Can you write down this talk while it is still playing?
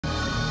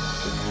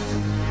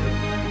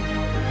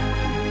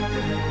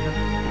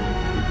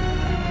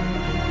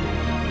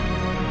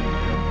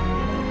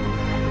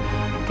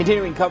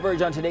Continuing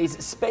coverage on today's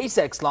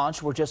SpaceX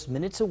launch. We're just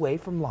minutes away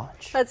from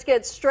launch. Let's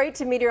get straight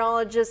to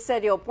meteorologist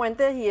Sergio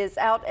Puente. He is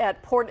out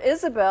at Port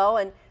Isabel.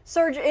 And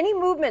Serge, any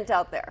movement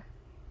out there?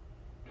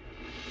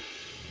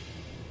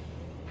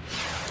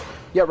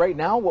 Yeah, right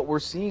now what we're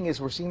seeing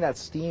that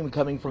steam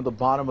coming from the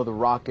bottom of the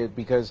rocket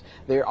because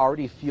they're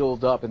already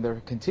fueled up and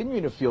they're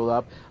continuing to fuel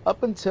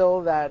up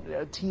until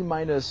that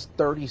T-minus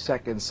 30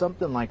 seconds,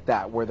 something like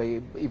that, where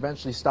they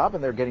eventually stop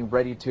and they're getting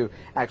ready to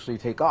actually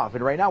take off.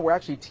 And right now we're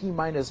actually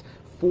T-minus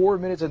 4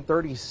 minutes and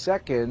 30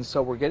 seconds,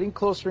 so we're getting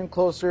closer and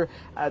closer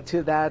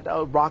to that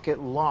rocket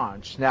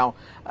launch. Now,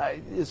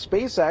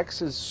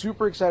 SpaceX is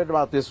super excited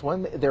about this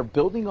one. They're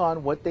building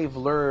on what they've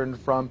learned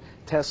from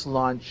test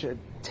launch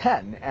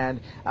 10, and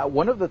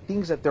one of the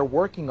things that they're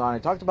working on, I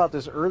talked about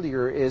this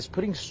earlier, is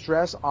putting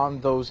stress on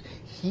those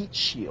heat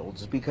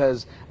shields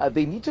because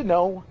they need to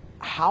know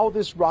how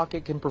this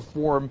rocket can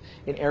perform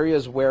in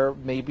areas where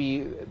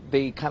maybe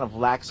they kind of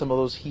lack some of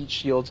those heat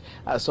shields.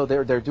 So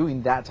they're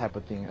doing that type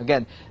of thing.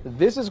 Again,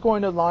 this is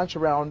going to launch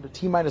around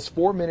T-minus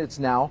 4 minutes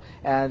now,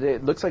 and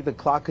it looks like the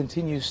clock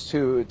continues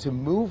to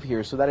move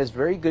here. So that is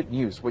very good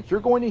news. What you're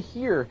going to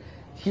hear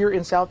here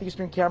in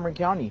southeastern Cameron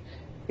County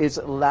is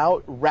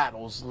loud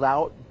rattles,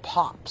 loud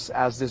pops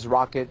as this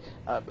rocket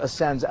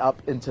ascends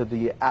up into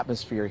the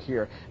atmosphere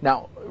here.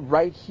 Now,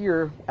 right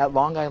here at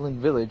Long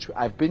Island Village,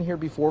 I've been here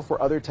before for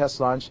other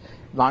test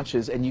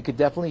launches, and you could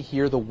definitely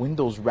hear the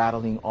windows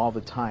rattling all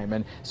the time.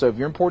 And so if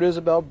you're in Port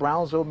Isabel,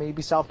 Brownsville,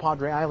 maybe South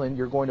Padre Island,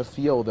 you're going to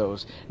feel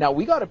those. Now,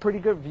 we got a pretty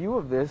good view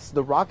of this.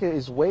 The rocket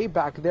is way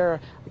back there.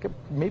 I could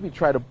maybe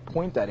try to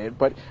point at it,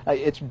 but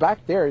it's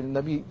back there, and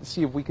let me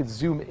see if we could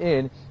zoom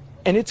in.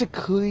 And it's a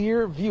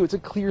clear view. It's a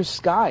clear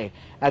sky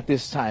at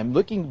this time.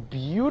 Looking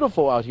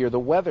beautiful out here. The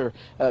weather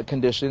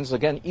conditions,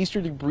 again,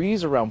 easterly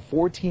breeze around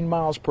 14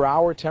 miles per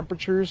hour.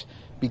 Temperatures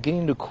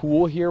beginning to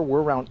cool here.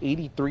 We're around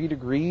 83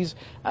 degrees.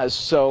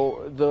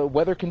 So the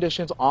weather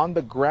conditions on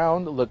the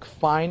ground look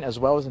fine, as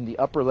well as in the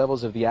upper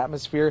levels of the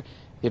atmosphere.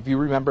 If you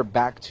remember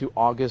back to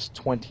August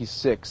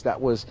 26,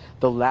 that was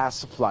the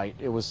last flight.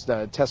 It was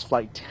test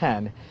flight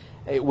 10.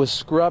 It was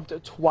scrubbed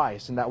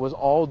twice, and that was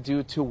all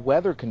due to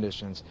weather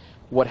conditions.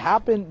 What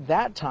happened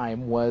that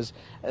time was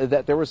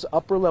that there was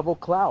upper level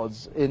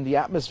clouds in the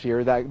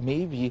atmosphere that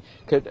maybe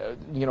could,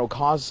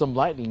 cause some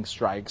lightning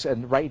strikes.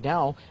 And right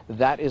now,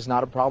 that is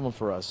not a problem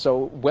for us.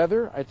 So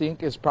weather, I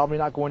think, is probably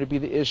not going to be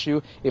the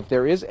issue. If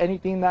there is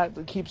anything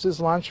that keeps this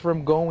launch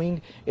from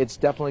going, it's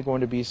definitely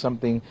going to be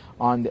something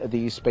on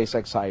the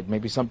SpaceX side,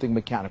 maybe something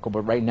mechanical.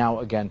 But right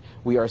now, again,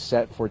 we are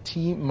set for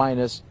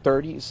T-minus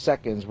 30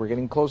 seconds. We're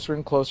getting closer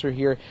and closer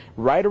here.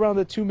 Right around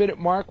the 2-minute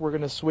mark, we're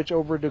going to switch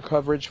over to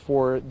coverage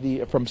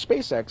from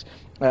SpaceX,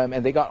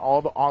 and they got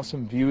all the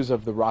awesome views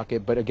of the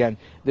rocket. But again,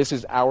 this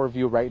is our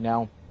view right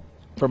now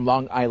from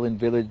Long Island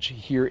Village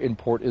here in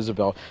Port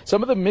Isabel.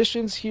 Some of the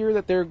missions here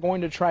that they're going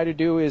to try to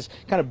do is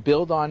kind of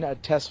build on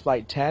test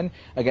flight 10.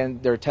 Again,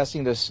 they're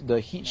testing the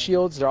heat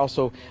shields. They're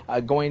also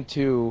going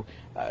to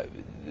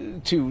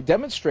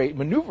demonstrate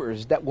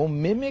maneuvers that will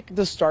mimic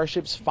the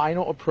Starship's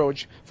final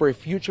approach for a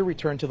future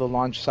return to the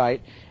launch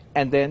site.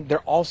 And then they're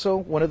also,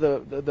 one of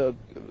the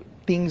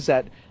things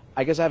that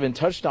I guess I haven't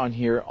touched on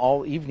here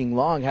all evening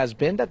long has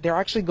been that they're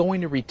actually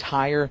going to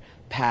retire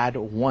Pad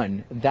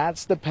 1.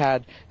 That's the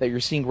pad that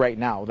you're seeing right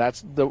now.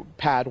 That's the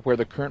pad where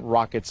the current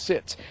rocket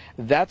sits.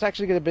 That's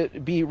actually going to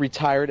be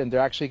retired, and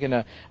they're actually going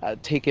to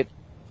take it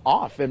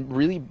off and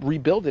really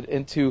rebuild it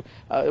into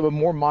a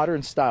more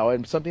modern style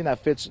and something that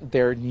fits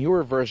their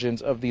newer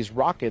versions of these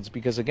rockets,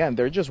 because again,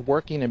 they're just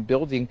working and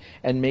building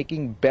and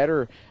making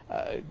better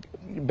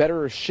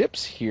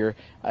ships here,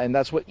 and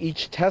that's what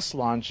each test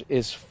launch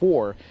is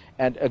for.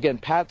 And again,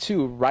 Pad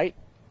 2, right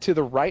to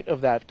the right of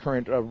that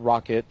current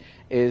rocket,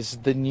 is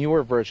the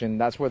newer version.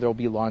 That's where they'll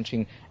be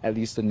launching at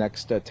least the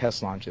next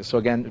test launches. So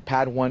again,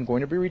 Pad 1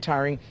 going to be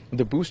retiring.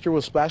 The booster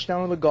will splash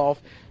down in the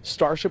Gulf.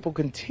 Starship will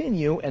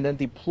continue and then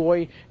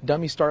deploy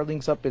dummy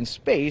Starlinks up in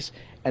space.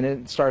 And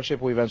then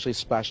Starship will eventually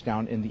splash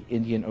down in the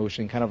Indian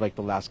Ocean, kind of like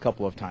the last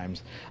couple of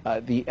times.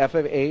 The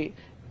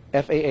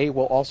FAA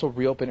will also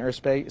reopen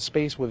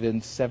airspace within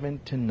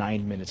 7 to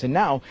 9 minutes. And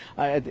now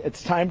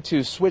it's time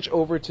to switch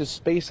over to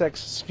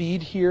SpaceX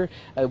feed here.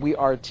 We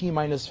are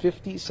T-minus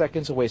 50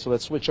 seconds away, so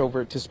let's switch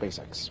over to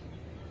SpaceX.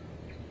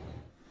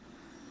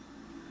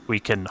 We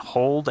can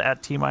hold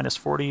at T-minus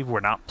 40.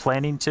 We're not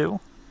planning to.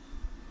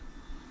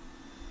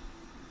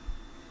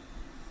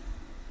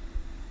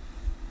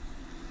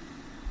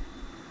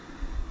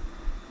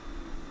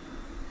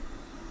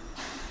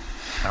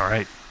 All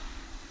right.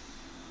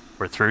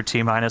 We're through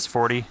T-minus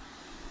 40.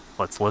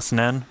 Let's listen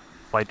in.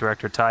 Flight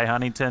Director Ty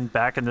Huntington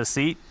back in the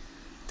seat.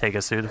 Take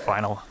us through the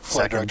final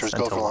Flight seconds Directors,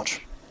 go for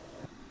launch.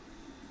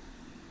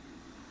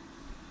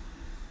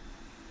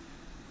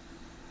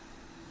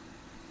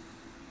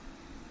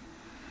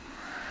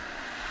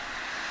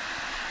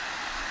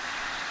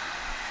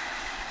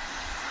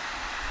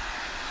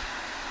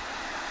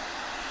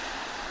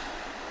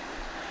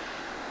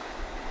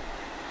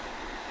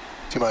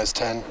 T-minus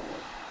 10,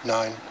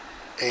 9,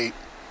 8,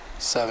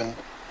 7,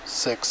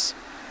 6,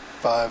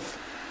 5,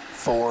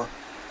 4,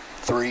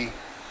 3,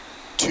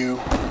 2,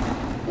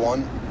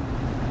 1.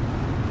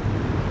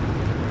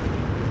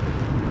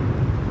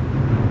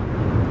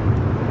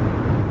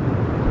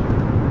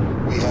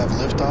 We have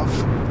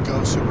liftoff.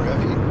 Go Super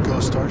Heavy. Go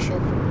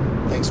Starship.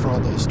 Thanks for all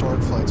the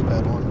historic flights,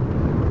 Pad 1.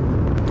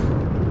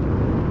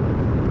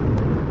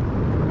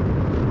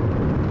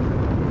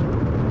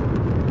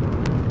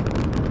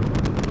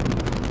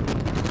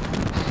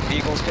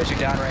 Eagles pitching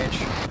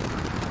downrange.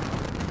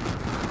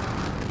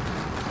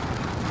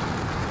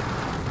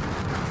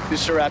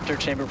 Booster Raptor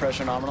chamber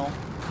pressure nominal.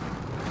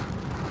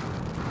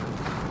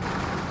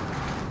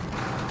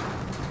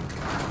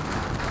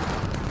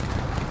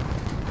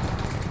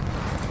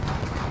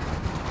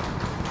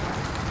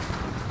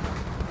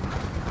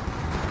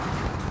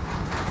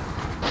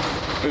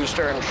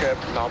 Booster and ship,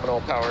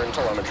 nominal power and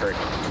telemetry.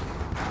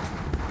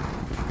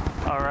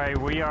 All right,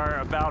 we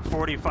are about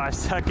 45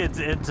 seconds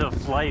into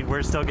flight.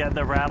 We're still getting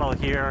the rattle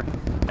here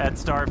at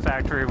Star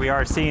Factory. We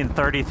are seeing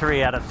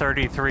 33 out of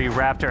 33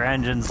 Raptor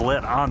engines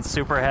lit on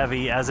Super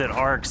Heavy as it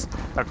arcs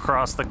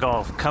across the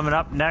Gulf. Coming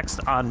up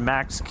next on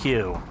Max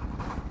Q.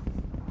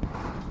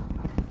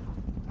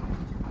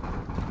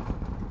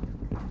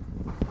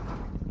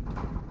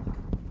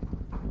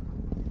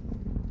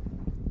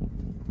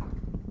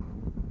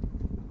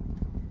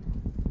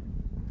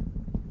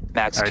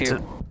 Max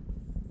Q.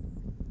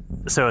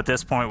 So at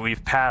this point,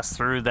 we've passed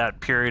through that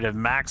period of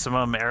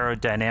maximum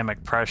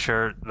aerodynamic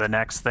pressure. The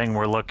next thing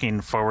we're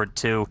looking forward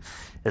to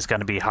is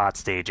going to be hot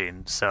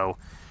staging. So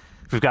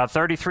we've got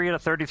 33 out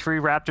of 33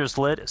 Raptors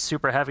lit.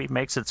 Super Heavy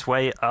makes its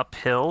way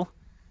uphill.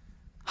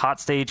 Hot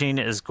staging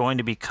is going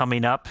to be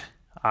coming up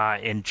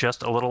in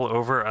just a little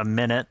over a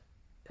minute.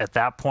 At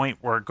that point,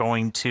 we're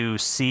going to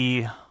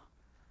see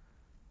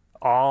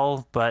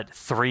all but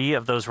 3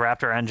 of those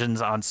Raptor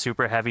engines on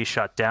Super Heavy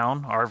shut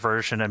down. Our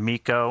version of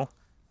MECO.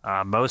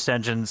 Most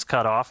engines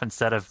cut off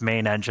instead of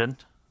main engine.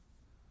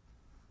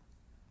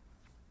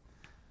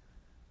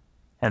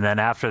 And then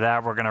after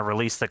that, we're going to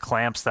release the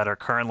clamps that are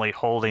currently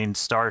holding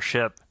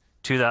Starship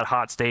to that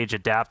hot stage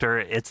adapter.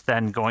 It's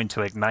then going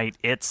to ignite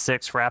its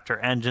 6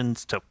 Raptor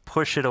engines to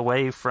push it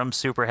away from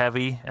Super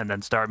Heavy and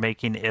then start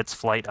making its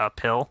flight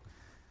uphill.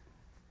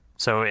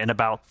 So in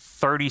about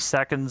 30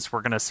 seconds,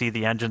 we're going to see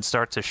the engines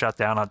start to shut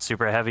down on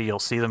Super Heavy. You'll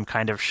see them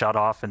kind of shut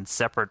off in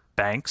separate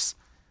banks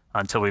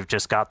until we've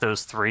just got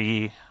those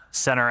 3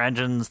 center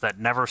engines that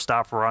never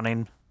stop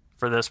running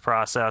for this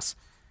process,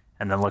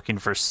 and then looking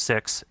for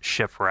 6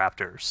 ship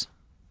Raptors.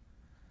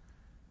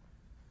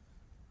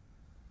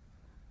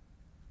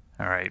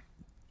 All right.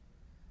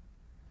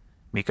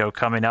 MECO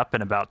coming up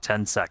in about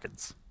 10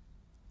 seconds.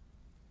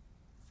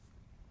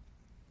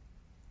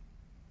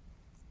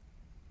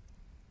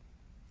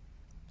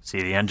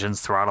 See the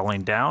engines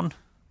throttling down.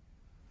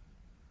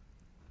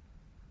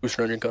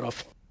 Booster engine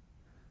cutoff.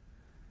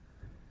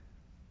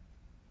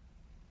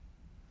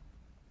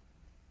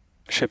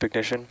 Ship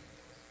ignition.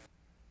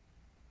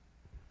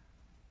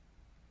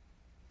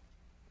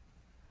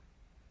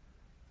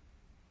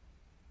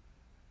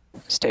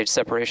 Stage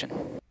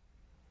separation.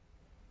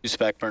 Use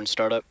backburn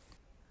startup.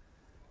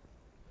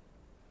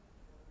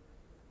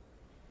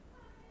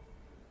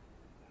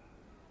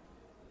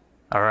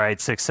 All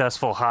right,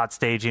 successful hot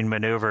staging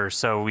maneuver.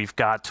 So we've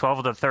got 12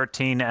 of the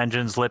 13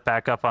 engines lit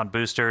back up on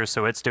boosters,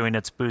 so it's doing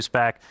its boost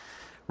back.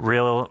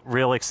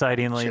 Real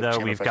excitingly, though,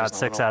 we've got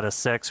 6 out of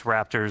 6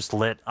 Raptors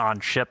lit on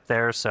ship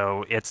there,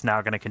 so it's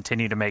now going to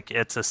continue to make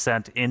its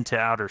ascent into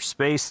outer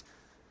space.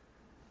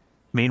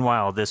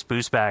 Meanwhile, this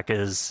boost back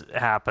is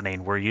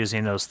happening. We're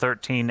using those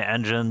 13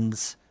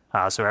 engines,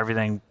 so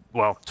everything,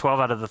 well, 12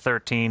 out of the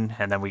 13,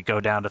 and then we go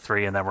down to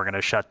 3, and then we're going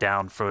to shut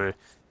down for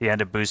the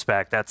end of boost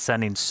back. That's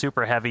sending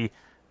Super Heavy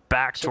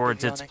back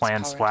towards its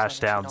planned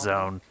splashdown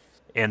zone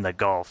in the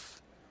Gulf.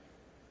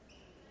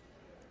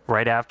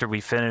 Right after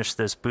we finish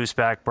this boost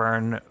back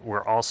burn,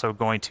 we're also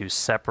going to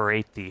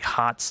separate the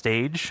hot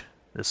stage.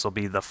 This will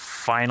be the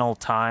final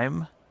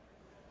time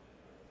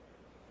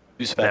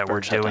that we're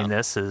doing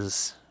this.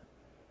 Is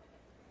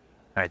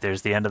all right,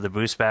 there's the end of the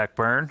boost back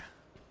burn.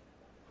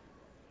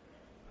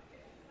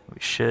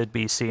 We should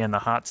be seeing the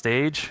hot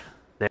stage.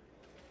 There.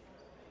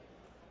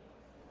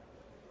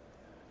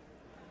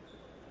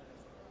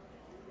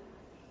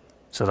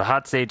 So the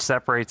hot stage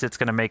separates. It's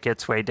going to make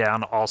its way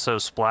down, also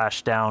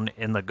splash down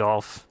in the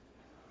Gulf.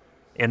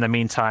 In the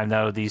meantime,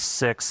 though, these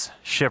 6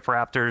 ship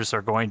Raptors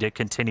are going to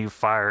continue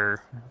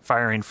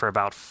firing for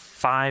about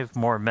 5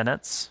 more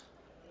minutes.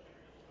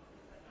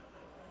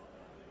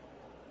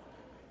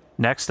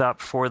 Next up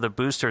for the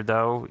booster,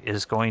 though,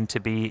 is going to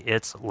be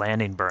its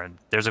landing burn.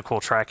 There's a cool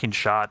tracking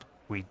shot.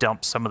 We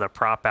dumped some of the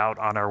prop out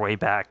on our way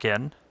back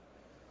in.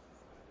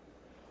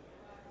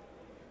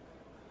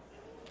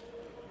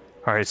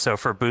 All right, so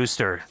for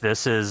booster,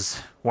 this is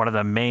one of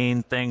the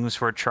main things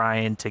we're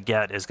trying to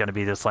get is going to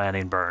be this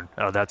landing burn.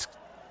 Oh, that's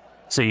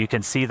so you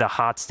can see the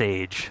hot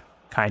stage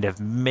kind of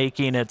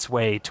making its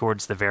way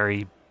towards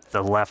the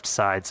left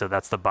side. So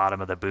that's the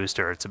bottom of the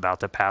booster. It's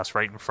about to pass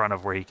right in front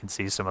of where you can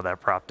see some of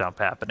that prop dump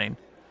happening.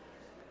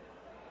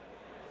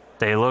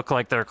 They look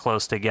like they're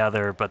close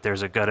together, but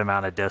there's a good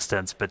amount of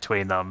distance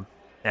between them,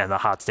 and the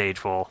hot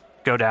stage will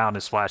go down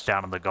and splash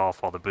down in the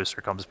Gulf while the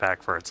booster comes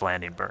back for its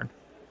landing burn.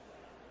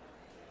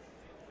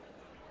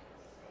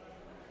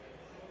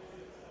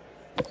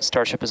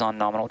 Starship is on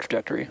nominal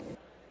trajectory.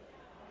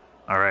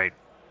 All right.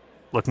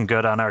 Looking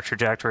good on our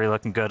trajectory,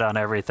 looking good on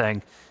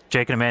everything.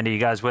 Jake and Amanda, you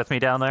guys with me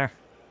down there?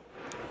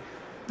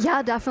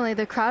 Yeah, definitely.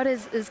 The crowd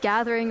is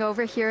gathering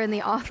over here in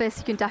the office.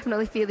 You can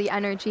definitely feel the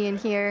energy in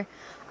here.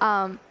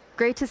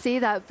 Great to see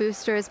that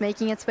booster is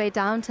making its way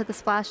down to the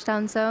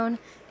splashdown zone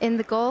in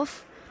the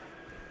Gulf.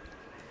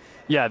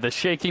 Yeah, the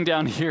shaking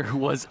down here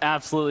was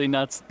absolutely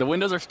nuts. The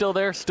windows are still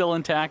there, still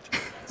intact,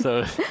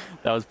 so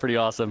that was pretty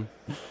awesome.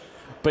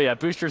 But yeah,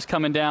 booster's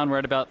coming down. We're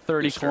at about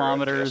 30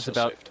 kilometers.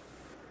 All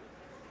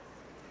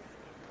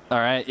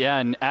right, yeah,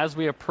 and as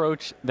we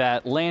approach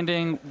that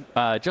landing,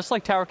 just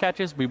like tower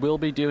catches, we will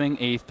be doing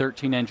a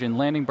 13-engine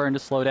landing burn to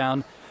slow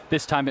down.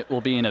 This time it will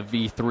be in a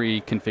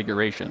V3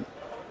 configuration.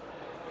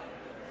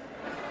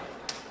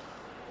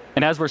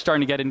 And as we're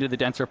starting to get into the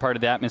denser part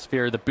of the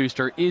atmosphere, the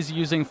booster is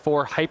using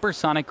 4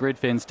 hypersonic grid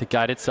fins to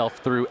guide itself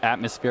through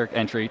atmospheric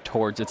entry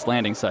towards its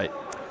landing site.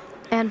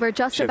 And we're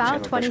just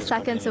about 20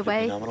 seconds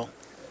away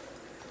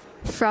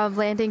from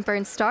landing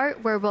burn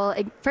start, where we'll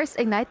first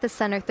ignite the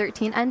center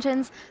 13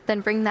 engines,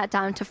 then bring that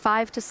down to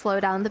 5 to slow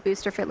down the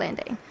booster for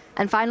landing.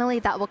 And finally,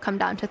 that will come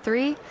down to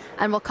 3,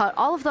 and we'll cut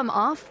all of them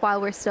off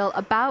while we're still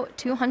about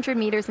 200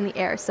 meters in the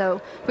air.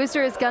 So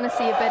booster is going to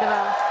see a bit of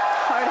a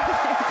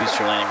harder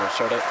Booster landing burn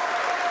startup.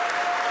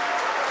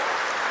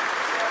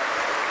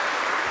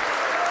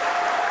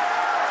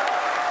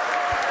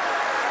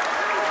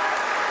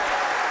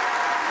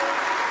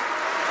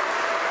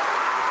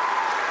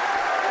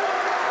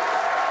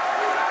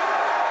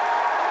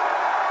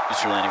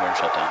 Booster landing burn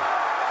shut down.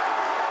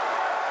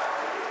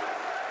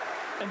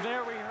 And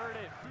there we heard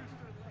it.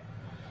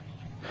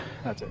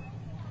 That's it.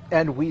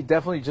 And we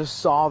definitely just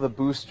saw the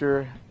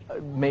booster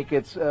make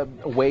its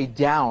way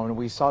down.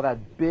 We saw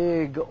that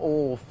big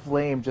old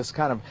flame just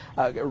kind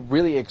of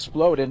really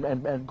explode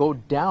and go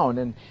down.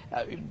 And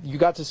you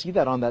got to see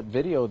that on that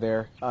video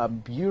there.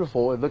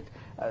 Beautiful. It looked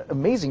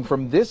amazing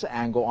from this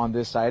angle on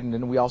this side. And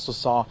then we also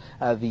saw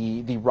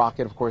the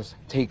rocket, of course,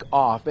 take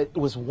off. It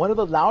was one of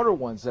the louder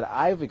ones that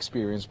I've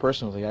experienced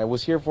personally. I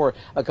was here for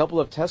a couple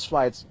of test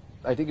flights.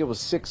 I think it was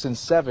 6 and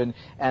 7,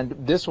 and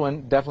this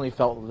one definitely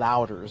felt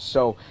louder.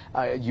 So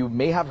you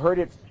may have heard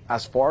it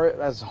as far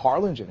as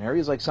Harlingen,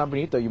 areas like San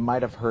Benito, you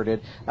might have heard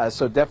it.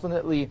 So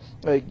definitely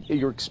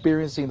you're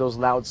experiencing those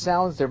loud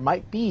sounds. There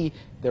might be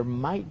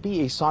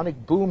a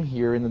sonic boom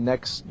here in the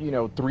next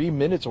 3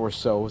 minutes or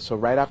so. So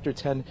right after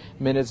 10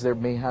 minutes, there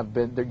may have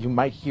been, you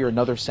might hear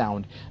another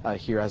sound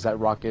here as that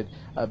rocket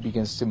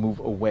begins to move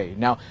away.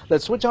 Now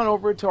let's switch on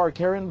over to our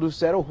Karen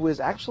Lucero, who is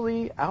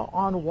actually out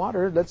on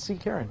water. Let's see,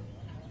 Karen.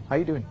 How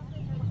you doing?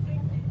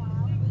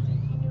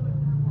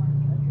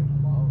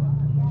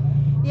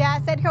 Yeah,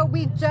 Sergio,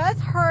 we just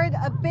heard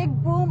a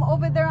big boom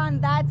over there on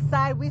that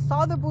side. We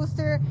saw the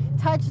booster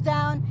touch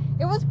down.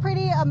 It was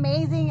pretty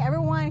amazing.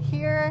 Everyone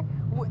here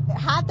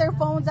had their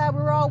phones out.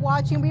 We were all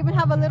watching. We even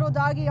have a little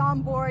doggy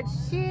on board.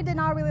 She did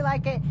not really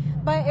like it,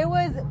 but it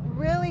was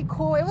really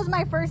cool. It was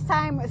my first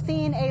time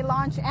seeing a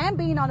launch and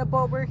being on a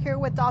boat. We're here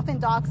with Dolphin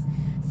Docks.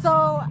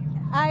 So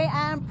I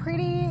am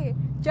pretty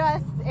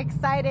just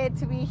excited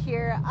to be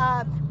here.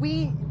 I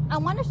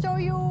want to show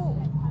you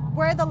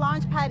where the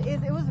launch pad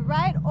is. It was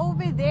right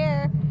over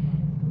there.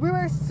 We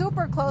were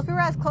super close. We were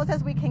as close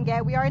as we can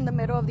get. We are in the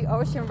middle of the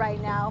ocean right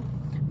now,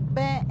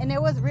 and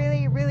it was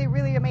really, really,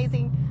 really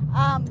amazing.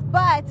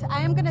 But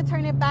I am gonna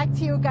turn it back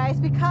to you guys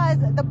because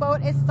the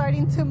boat is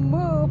starting to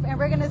move, and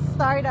we're gonna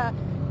start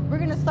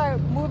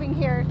moving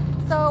here.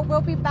 So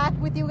we'll be back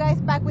with you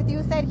guys, back with you,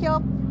 Sergio,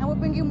 and we'll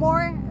bring you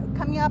more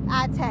coming up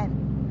at 10.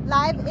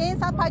 Live in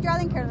South Padre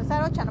Island, Karen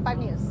Lucero, Channel 5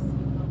 News.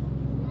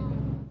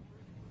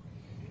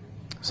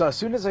 So as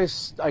soon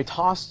as I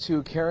tossed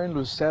to Karen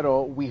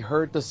Lucero, we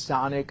heard the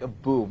sonic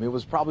boom. It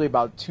was probably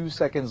about 2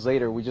 seconds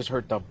later, we just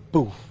heard the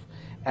boof.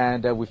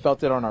 And we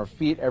felt it on our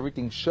feet,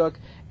 everything shook,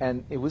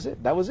 and it was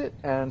it. That was it.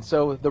 And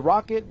so the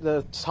rocket,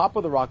 the top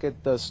of the rocket,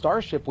 the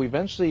Starship, will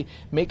eventually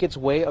make its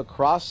way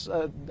across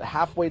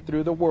halfway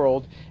through the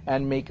world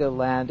and make a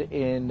land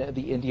in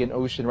the Indian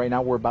Ocean. Right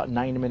now we're about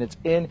 9 minutes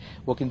in.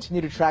 We'll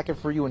continue to track it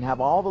for you and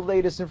have all the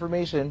latest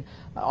information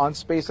on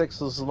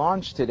SpaceX's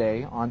launch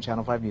today on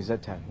Channel 5 News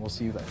at 10. We'll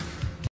see you then.